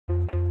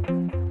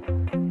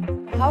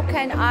how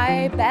can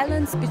I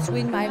balance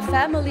between my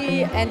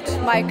family and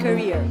my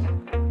career?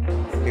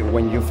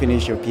 When you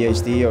finish your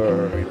PhD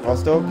or your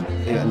postdoc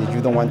and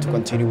you don't want to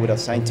continue with a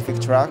scientific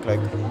track,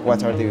 like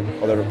what are the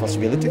other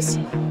possibilities?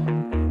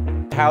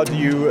 How do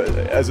you,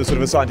 as a sort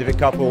of a scientific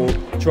couple,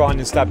 try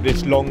and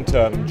establish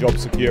long-term job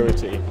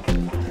security?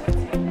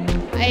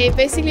 I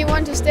basically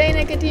want to stay in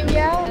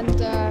academia,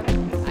 and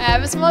I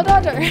have a small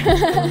daughter.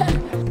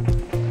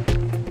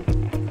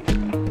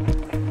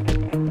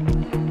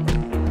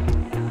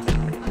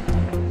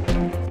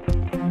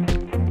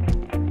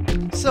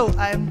 So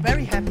I'm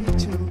very happy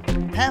to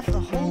have a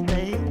whole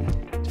day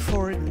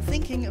for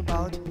thinking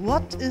about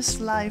what is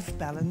life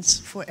balance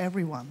for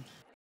everyone.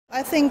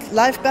 I think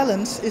life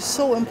balance is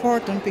so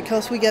important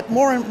because we get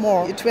more and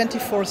more a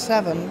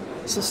 24/7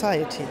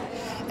 society.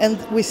 And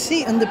we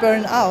see in the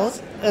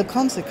burnout a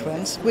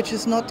consequence which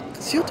is not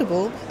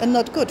suitable and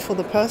not good for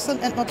the person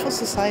and not for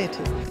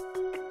society.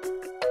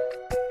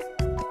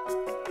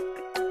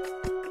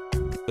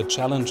 The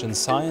challenge in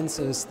science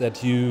is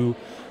that you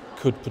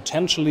could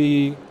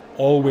potentially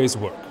always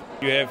work.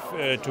 You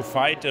have to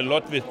fight a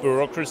lot with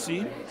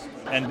bureaucracy,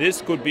 and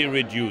this could be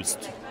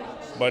reduced.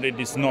 But it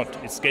is not.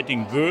 It's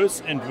getting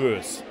worse and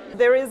worse.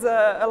 There is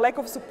a lack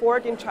of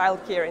support in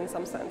childcare in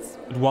some sense.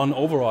 One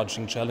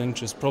overarching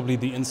challenge is probably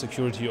the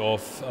insecurity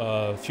of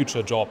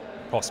future job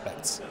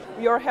prospects.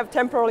 We all have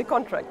temporary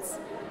contracts,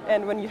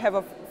 and when you have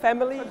a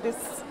family, this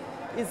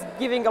is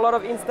giving a lot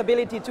of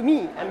instability to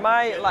me and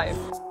my life.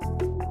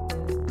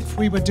 If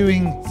we were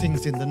doing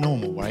things in the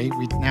normal way,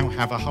 we'd now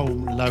have a whole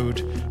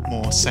load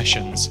more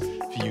sessions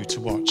for you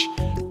to watch.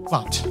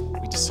 But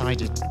we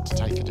decided to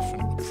take a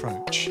different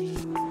approach.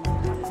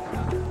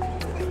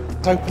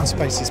 Open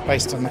space is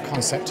based on the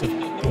concept of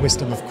the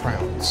wisdom of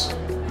crowds.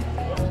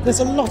 There's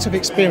a lot of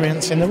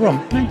experience in the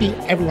room. Maybe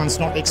everyone's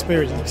not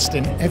experienced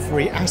in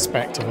every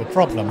aspect of a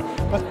problem,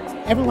 but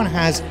everyone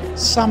has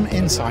some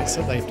insights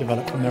that they've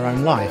developed from their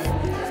own life.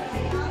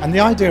 And the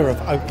idea of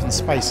open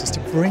space is to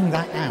bring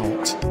that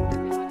out.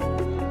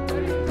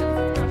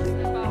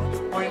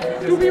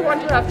 Do we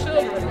want to have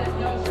children?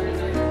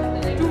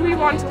 Do we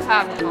want to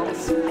have a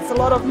house? It's a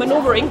lot of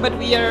maneuvering, but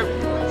we are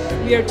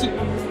a team.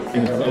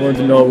 I want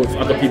to know if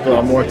other people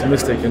are more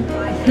optimistic and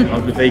how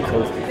do they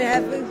cope. We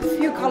have a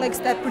few colleagues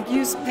that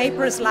produce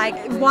papers like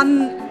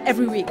one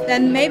every week.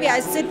 Then maybe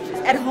I sit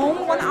at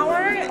home 1 hour,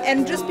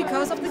 and just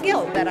because of the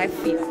guilt that I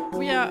feel.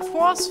 We are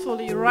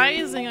forcefully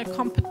raising a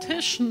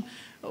competition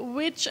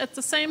which at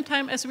the same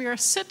time as we are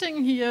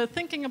sitting here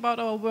thinking about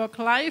our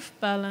work-life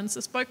balance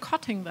is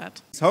boycotting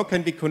that. So how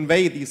can we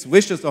convey these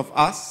wishes of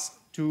us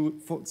to,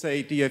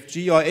 say,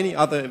 DFG or any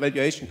other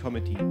evaluation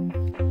committee?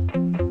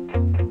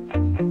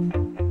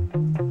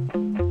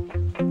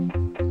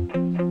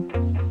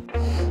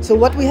 So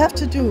what we have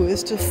to do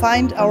is to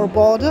find our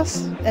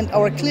borders and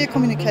our clear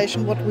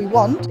communication what we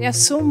want. There's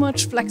so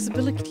much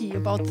flexibility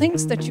about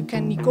things that you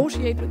can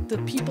negotiate with the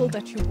people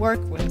that you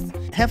work with.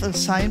 Have a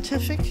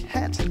scientific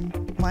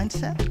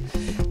mindset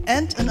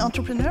and an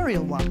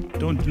entrepreneurial one.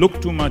 Don't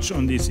look too much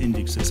on these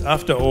indexes.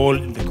 After all,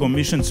 the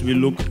commissions will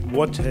look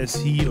what has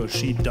he or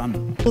she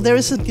done. So there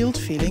is a guilt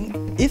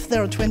feeling. If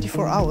there are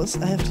 24 hours,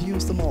 I have to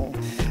use them all.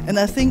 And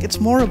I think it's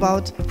more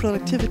about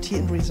productivity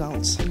and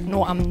results.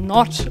 No, I'm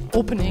not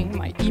opening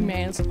my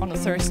emails on a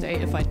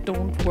Thursday if I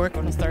don't work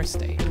on a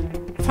Thursday.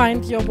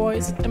 Find your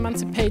voice,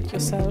 emancipate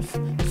yourself,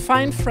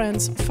 find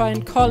friends,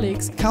 find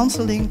colleagues.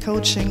 Counseling,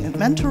 coaching and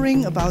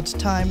mentoring about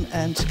time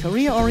and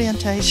career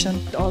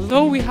orientation.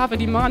 Although we have a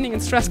demanding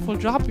and stressful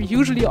job, we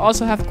usually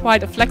also have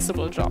quite a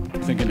flexible job. I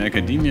think in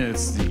academia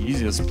it's the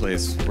easiest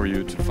place for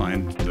you to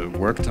find the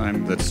work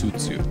time that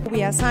suits you.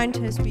 We are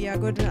scientists, we are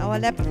good in our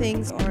lab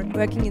things or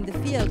working in the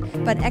field,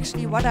 but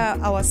actually what are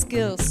our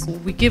skills?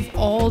 We give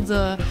all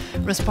the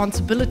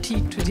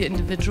responsibility to the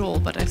individual,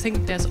 but I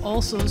think there's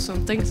also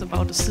some things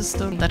about the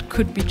system that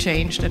could be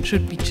changed and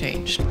should be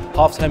changed.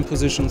 Half-time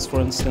positions, for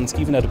instance,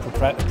 even at a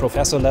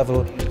professor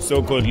level.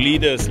 So-called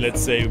leaders,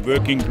 let's say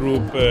working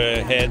group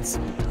heads,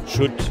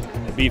 should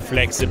be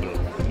flexible.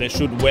 They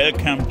should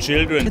welcome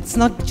children. It's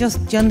not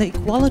just gender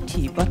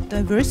equality, but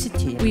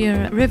diversity. We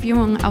are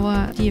reviewing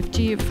our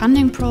DFG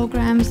funding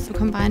programs to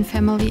combine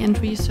family and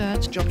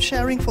research. Job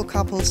sharing for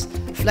couples,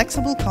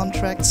 flexible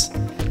contracts,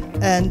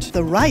 and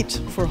the right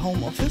for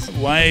home office.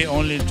 Why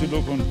only to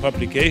look on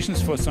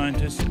publications for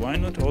scientists? Why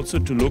not also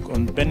to look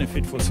on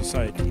benefit for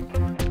society?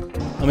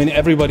 I mean,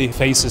 everybody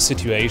faces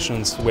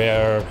situations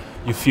where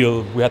you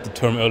feel, we had the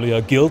term earlier,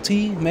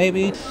 guilty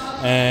maybe.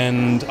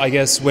 And I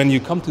guess when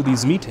you come to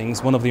these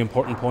meetings, one of the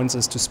important points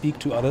is to speak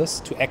to others,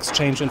 to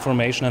exchange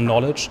information and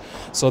knowledge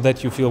so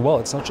that you feel, well,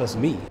 it's not just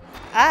me.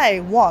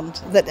 I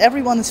want that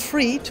everyone is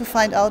free to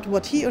find out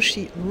what he or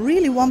she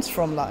really wants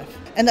from life.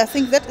 And I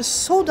think that is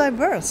so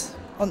diverse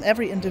on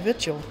every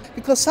individual.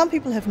 Because some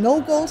people have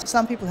no goals,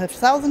 some people have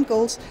 1,000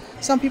 goals,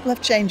 some people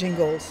have changing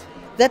goals.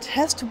 That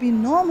has to be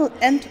normal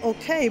and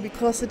okay,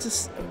 because it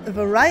is a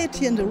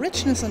variety and a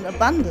richness and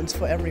abundance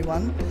for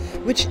everyone,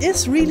 which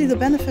is really the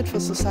benefit for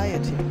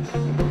society.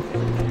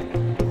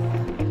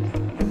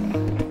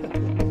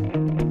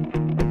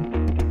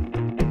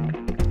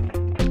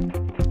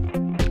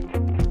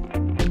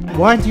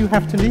 Why do you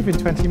have to leave in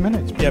 20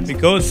 minutes? Yeah,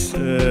 because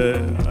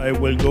I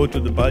will go to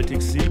the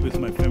Baltic Sea with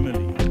my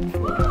family.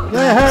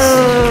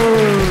 Yeah.